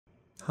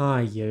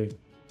Hi you.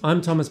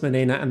 I'm Thomas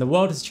Medina and the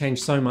world has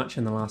changed so much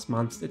in the last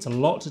month, it's a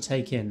lot to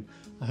take in.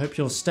 I hope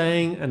you're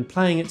staying and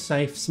playing it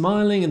safe,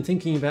 smiling and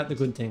thinking about the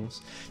good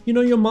things. You know,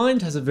 your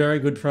mind has a very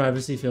good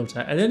privacy filter.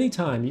 At any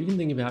time, you can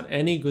think about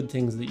any good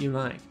things that you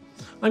like.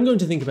 I'm going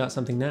to think about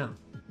something now.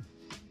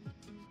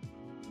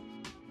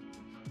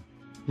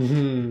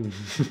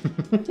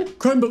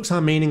 Chromebooks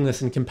are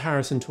meaningless in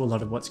comparison to a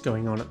lot of what's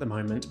going on at the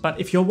moment, but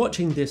if you're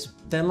watching this,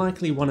 they're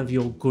likely one of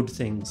your good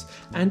things.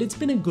 And it's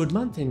been a good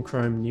month in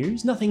Chrome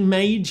news, nothing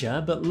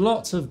major, but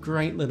lots of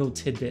great little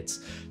tidbits.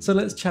 So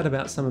let's chat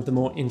about some of the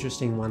more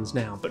interesting ones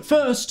now. But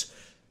first,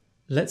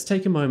 let's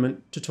take a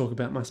moment to talk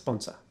about my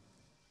sponsor.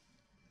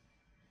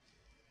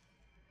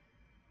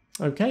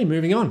 Okay,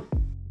 moving on.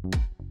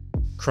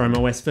 Chrome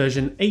OS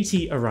version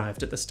 80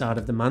 arrived at the start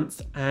of the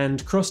month,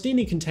 and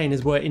Crostini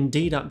containers were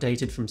indeed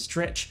updated from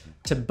Stretch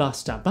to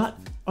Buster, but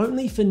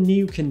only for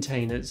new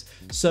containers.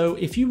 So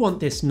if you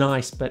want this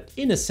nice but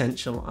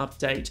inessential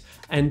update,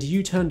 and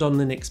you turned on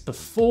Linux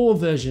before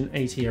version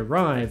 80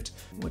 arrived,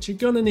 what you're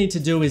gonna need to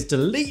do is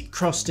delete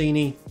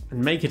Crostini and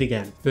make it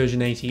again.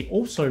 Version 80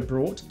 also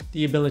brought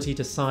the ability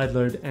to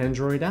sideload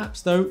Android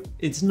apps, though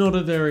it's not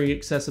a very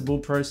accessible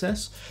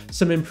process,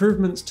 some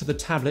improvements to the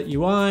tablet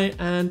UI,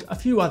 and a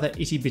few other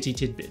itty-bitty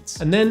tidbits.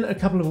 And then a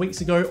couple of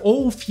weeks ago,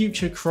 all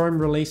future Chrome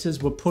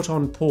releases were put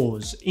on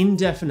pause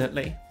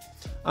indefinitely.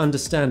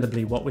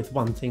 Understandably, what with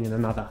one thing and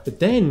another. But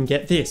then,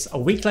 get this, a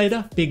week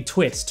later, big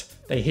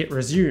twist. They hit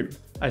resume.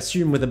 I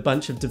assume with a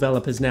bunch of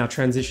developers now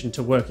transitioned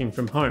to working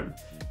from home.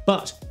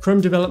 But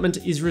Chrome development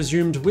is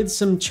resumed with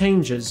some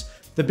changes.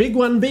 The big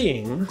one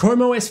being,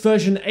 Chrome OS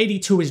version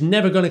 82 is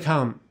never gonna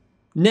come.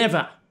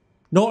 Never.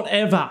 Not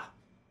ever.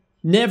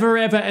 Never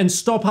ever, and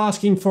stop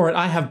asking for it.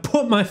 I have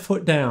put my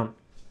foot down.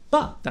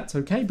 But that's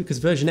okay because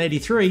version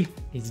 83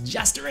 is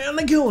just around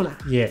the corner.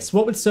 Yes,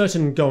 what with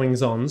certain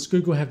goings-ons,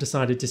 Google have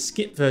decided to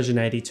skip version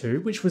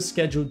 82, which was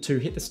scheduled to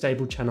hit the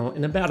stable channel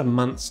in about a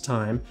month's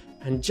time,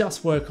 and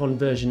just work on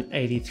version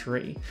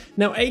 83.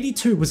 Now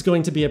 82 was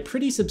going to be a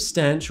pretty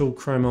substantial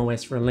Chrome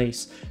OS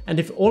release, and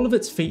if all of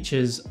its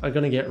features are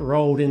going to get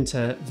rolled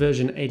into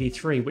version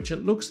 83, which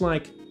it looks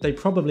like they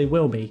probably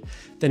will be,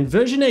 then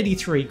version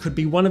 83 could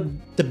be one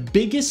of the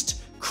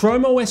biggest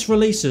Chrome OS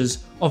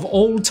releases of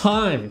all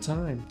time.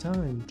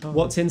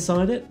 What's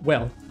inside it?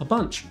 Well, a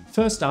bunch.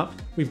 First up,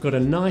 we've got a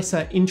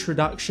nicer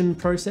introduction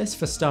process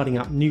for starting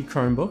up new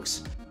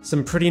Chromebooks,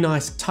 some pretty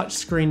nice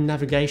touchscreen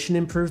navigation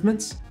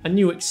improvements, a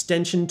new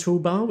extension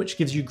toolbar which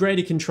gives you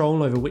greater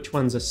control over which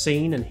ones are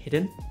seen and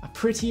hidden, a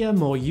prettier,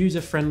 more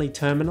user-friendly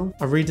terminal,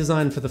 a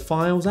redesign for the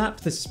Files app.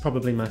 This is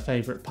probably my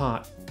favourite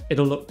part.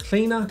 It'll look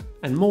cleaner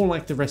and more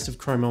like the rest of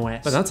Chrome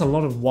OS, but that's a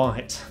lot of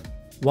white.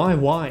 Why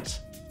white?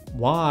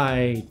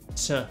 White.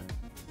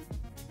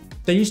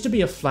 There used to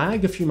be a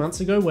flag a few months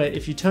ago where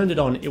if you turned it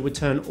on, it would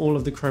turn all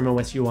of the Chrome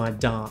OS UI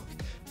dark.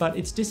 But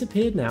it's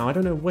disappeared now. I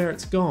don't know where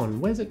it's gone.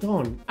 Where's it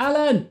gone?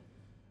 Alan!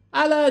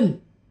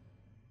 Alan!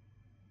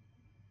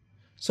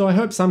 So I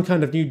hope some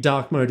kind of new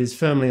dark mode is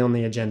firmly on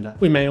the agenda.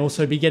 We may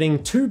also be getting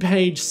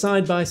 2-page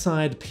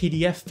side-by-side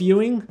PDF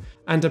viewing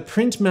and a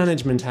print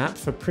management app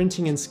for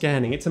printing and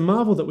scanning. It's a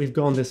marvel that we've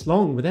gone this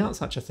long without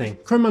such a thing.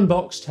 Chrome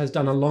Unboxed has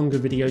done a longer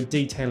video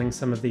detailing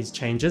some of these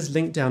changes,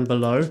 linked down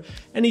below.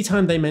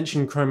 Anytime they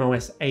mention Chrome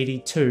OS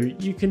 82,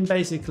 you can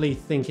basically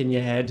think in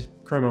your head,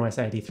 Chrome OS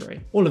 83.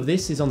 All of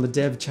this is on the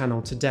dev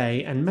channel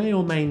today and may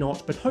or may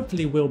not, but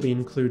hopefully will be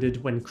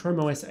included when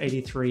Chrome OS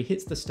 83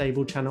 hits the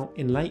stable channel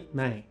in late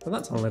May. But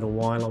that's a little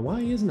while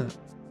away, isn't it?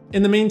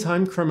 In the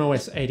meantime, Chrome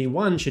OS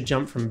 81 should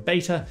jump from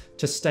beta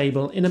to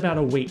stable in about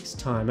a week's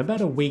time,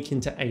 about a week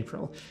into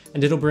April,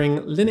 and it'll bring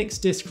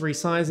Linux disk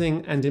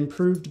resizing and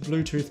improved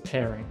Bluetooth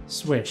pairing.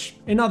 Swish.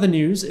 In other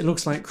news, it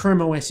looks like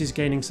Chrome OS is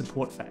gaining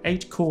support for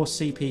 8-core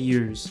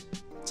CPUs.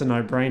 It's a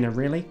no-brainer,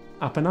 really.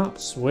 Up and up.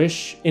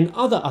 Swish. In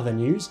other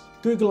news,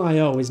 Google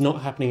I/O is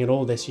not happening at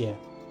all this year.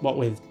 What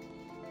with,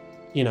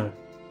 you know.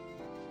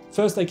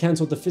 First they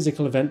cancelled the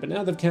physical event, but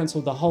now they've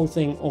cancelled the whole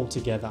thing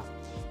altogether.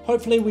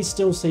 Hopefully we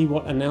still see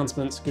what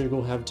announcements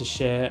Google have to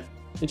share,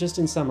 just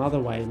in some other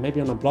way,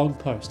 maybe on a blog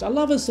post. I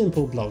love a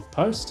simple blog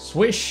post.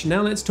 Swish!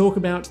 Now let's talk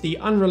about the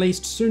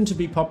unreleased,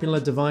 soon-to-be popular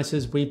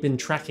devices we've been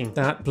tracking.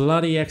 That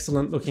bloody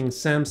excellent-looking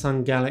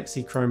Samsung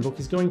Galaxy Chromebook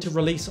is going to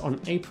release on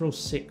April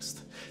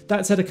 6th.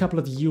 That's at a couple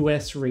of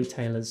US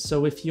retailers,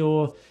 so if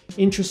you're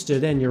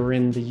interested and you're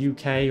in the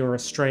UK or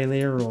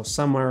Australia or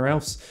somewhere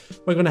else,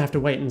 we're going to have to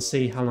wait and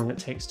see how long it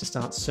takes to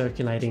start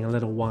circulating a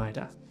little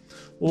wider.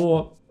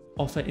 Or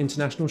offer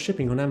international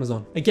shipping on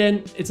Amazon.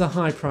 Again, it's a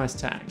high price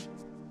tag.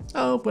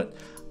 Oh, but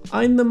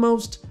I'm the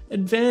most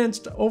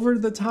advanced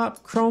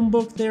over-the-top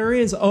Chromebook there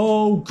is.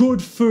 Oh,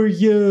 good for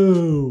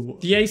you!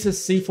 The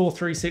ASUS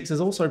C436 is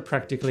also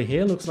practically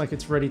here. Looks like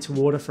it's ready to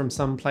order from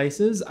some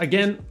places.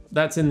 Again,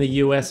 that's in the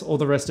US. All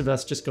the rest of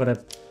us just gotta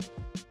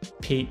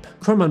peep.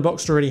 Chrome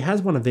Unboxed already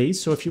has one of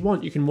these, so if you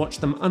want, you can watch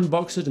them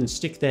unbox it and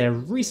stick their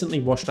recently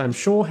washed, I'm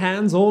sure,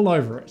 hands all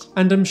over it.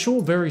 And I'm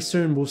sure very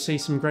soon we'll see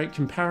some great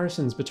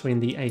comparisons between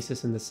the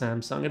ASUS and the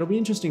Samsung. It'll be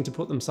interesting to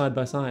put them side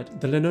by side.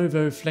 The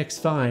Lenovo Flex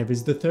 5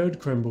 is the third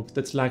Chromebook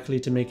that's likely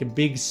to make a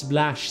big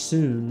splash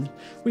soon.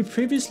 We've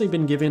previously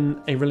been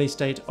given a release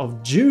date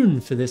of June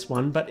for this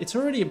one, but it's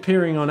already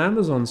appearing on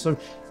Amazon, so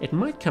it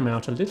might come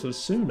out a little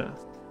sooner.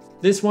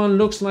 This one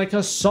looks like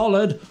a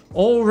solid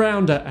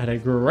all-rounder at a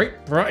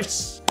great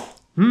price.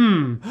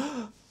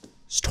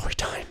 Story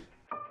time.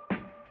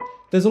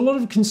 There's a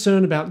lot of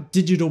concern about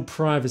digital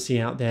privacy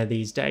out there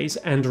these days,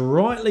 and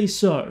rightly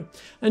so.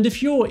 And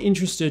if you're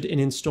interested in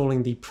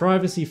installing the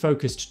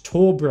privacy-focused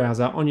Tor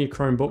browser on your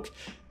Chromebook,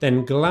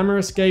 then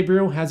Glamorous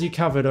Gabriel has you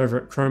covered over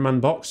at Chrome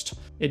Unboxed.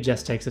 It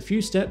just takes a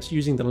few steps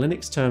using the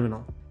Linux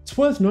terminal. It's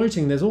worth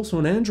noting there's also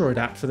an Android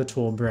app for the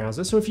Tor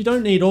browser, so if you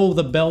don't need all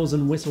the bells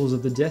and whistles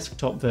of the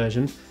desktop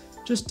version,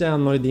 just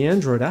download the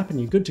Android app and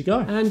you're good to go.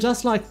 And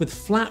just like with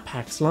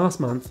Flatpaks last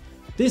month,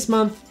 this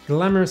month,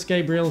 Glamorous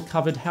Gabriel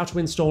covered how to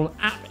install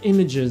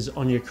AppImages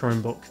on your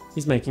Chromebook.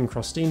 He's making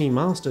crostini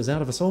masters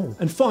out of us all.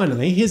 And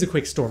finally, here's a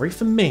quick story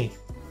from me.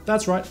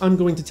 That's right, I'm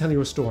going to tell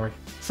you a story.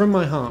 From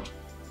my heart.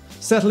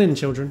 Settle in,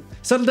 children.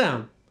 Settle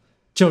down.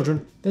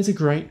 Children, there's a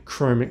great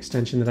Chrome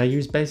extension that I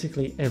use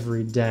basically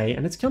every day,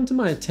 and it's come to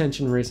my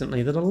attention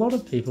recently that a lot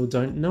of people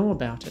don't know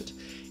about it.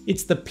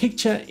 It's the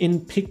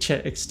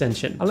Picture-in-Picture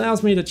extension.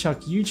 Allows me to chuck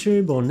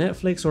YouTube or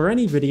Netflix or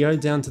any video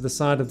down to the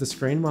side of the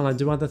screen while I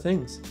do other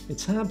things.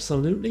 It's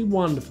absolutely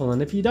wonderful,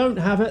 and if you don't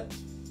have it,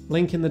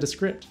 link in the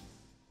description.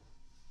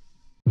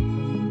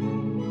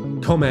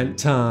 Comment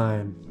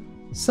time.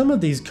 Some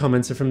of these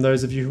comments are from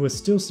those of you who are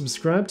still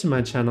subscribed to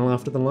my channel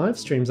after the live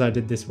streams I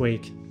did this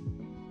week.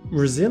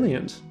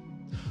 Resilient.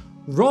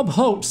 Rob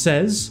Holt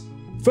says,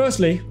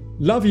 "Firstly,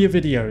 love your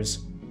videos.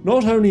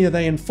 Not only are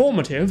they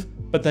informative,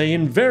 but they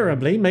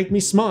invariably make me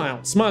smile.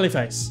 Smiley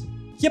face."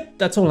 Yep,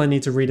 that's all I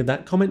need to read of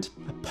that comment.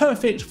 A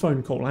perfect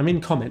phone call,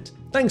 comment.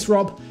 Thanks,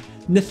 Rob.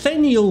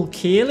 Nathaniel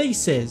Keeley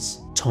says,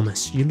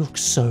 "Thomas, you look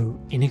so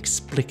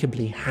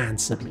inexplicably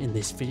handsome in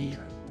this video.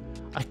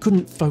 I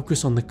couldn't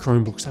focus on the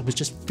Chromebooks, I was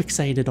just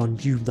fixated on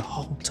you the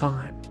whole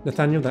time."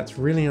 Nathaniel, that's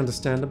really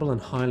understandable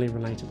and highly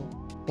relatable.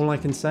 All I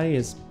can say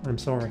is, I'm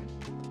sorry.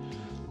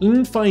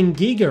 Unfine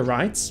Giga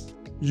writes,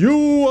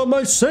 "You are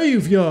my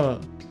savior."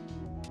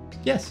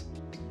 Yes.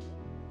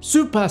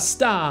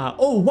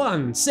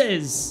 Superstar01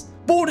 says,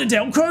 "Bought a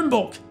Dell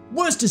Chromebook.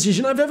 Worst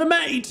decision I've ever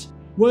made."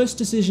 Worst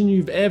decision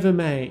you've ever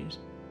made.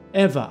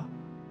 Ever.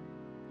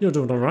 You're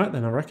doing alright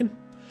then, I reckon.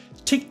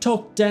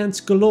 TikTok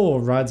Dance Galore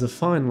rides a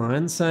fine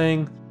line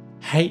saying,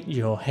 "Hate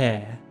your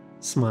hair."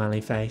 Smiley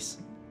face.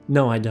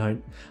 No, I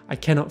don't. I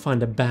cannot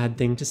find a bad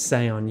thing to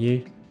say on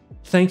you.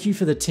 Thank you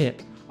for the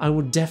tip. I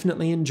will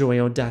definitely enjoy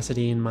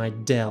Audacity in my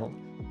Dell.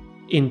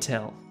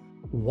 Intel.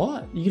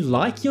 What? You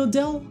like your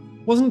Dell?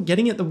 Wasn't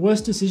getting it the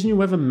worst decision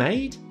you ever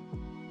made?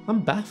 I'm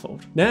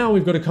baffled. Now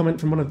we've got a comment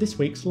from one of this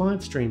week's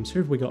live streams. Who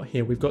have we got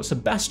here? We've got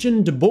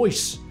Sebastian Du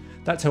Bois.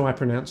 That's how I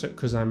pronounce it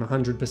because I'm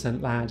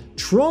 100% lad.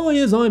 "Try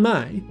as I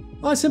may,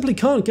 I simply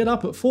can't get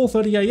up at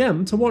 4:30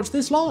 AM to watch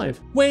this live."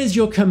 Where's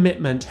your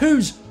commitment?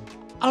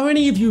 Are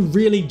any of you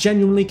really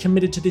genuinely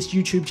committed to this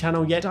YouTube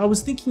channel yet? I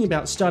was thinking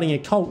about starting a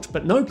cult,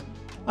 but nope,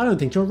 I don't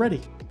think you're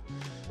ready.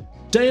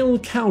 Dale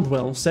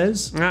Caldwell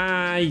says,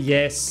 "Ah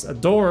yes,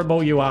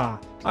 adorable you are.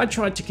 I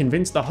tried to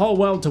convince the whole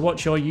world to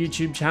watch your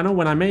YouTube channel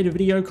when I made a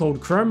video called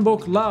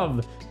Chromebook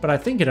Love, but I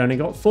think it only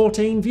got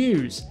 14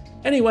 views.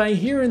 Anyway,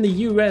 here in the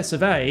US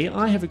of A,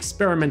 I have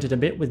experimented a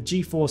bit with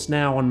GeForce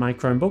Now on my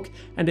Chromebook,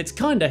 and it's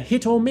kinda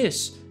hit or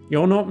miss.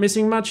 You're not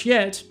missing much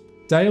yet."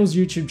 Dale's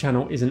YouTube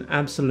channel is an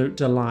absolute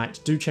delight.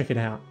 Do check it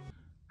out.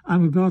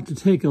 I'm about to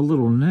take a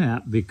little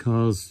nap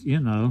because,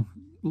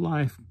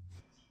 life.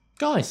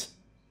 Guys,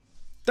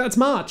 that's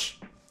March.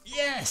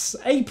 Yes!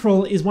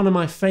 April is one of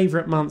my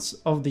favourite months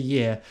of the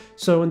year.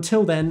 So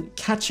until then,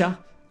 catch ya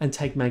and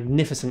take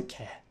magnificent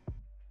care.